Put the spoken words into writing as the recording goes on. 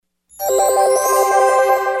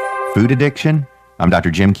Food addiction? I'm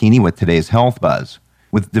Dr. Jim Keeney with today's Health Buzz.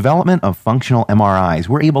 With development of functional MRIs,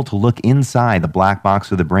 we're able to look inside the black box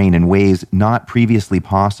of the brain in ways not previously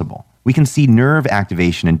possible. We can see nerve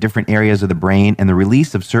activation in different areas of the brain and the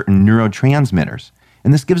release of certain neurotransmitters.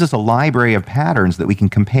 And this gives us a library of patterns that we can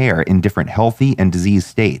compare in different healthy and diseased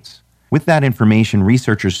states. With that information,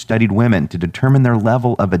 researchers studied women to determine their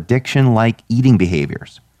level of addiction-like eating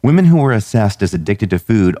behaviors. Women who were assessed as addicted to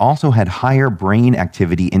food also had higher brain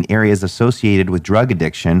activity in areas associated with drug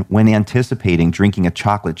addiction when anticipating drinking a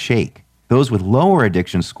chocolate shake. Those with lower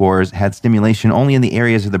addiction scores had stimulation only in the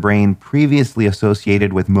areas of the brain previously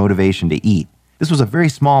associated with motivation to eat. This was a very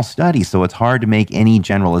small study, so it's hard to make any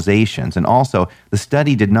generalizations. And also, the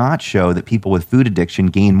study did not show that people with food addiction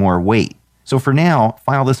gain more weight. So for now,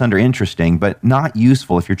 file this under interesting, but not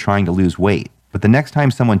useful if you're trying to lose weight. But the next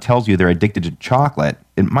time someone tells you they're addicted to chocolate,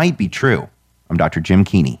 it might be true. I'm Dr. Jim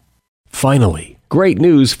Keeney. Finally, great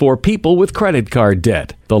news for people with credit card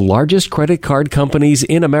debt. The largest credit card companies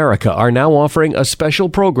in America are now offering a special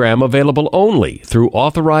program available only through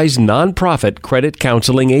authorized nonprofit credit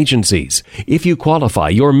counseling agencies. If you qualify,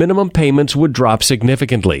 your minimum payments would drop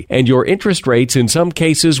significantly, and your interest rates in some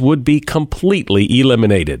cases would be completely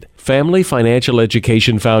eliminated. Family Financial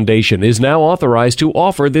Education Foundation is now authorized to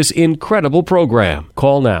offer this incredible program.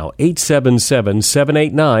 Call now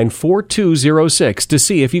 877-789-4206 to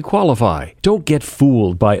see if you qualify. Don't get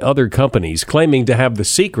fooled by other companies claiming to have the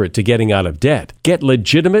secret to getting out of debt. Get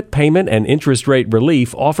legitimate payment and interest rate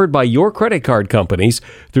relief offered by your credit card companies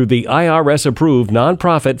through the IRS-approved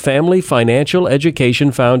nonprofit Family Financial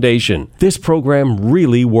Education Foundation. This program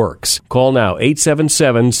really works. Call now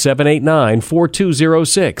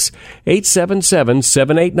 877-789-4206.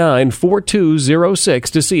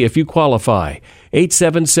 877-789-4206 to see if you qualify.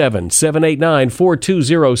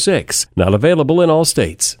 877-789-4206. Not available in all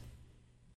states.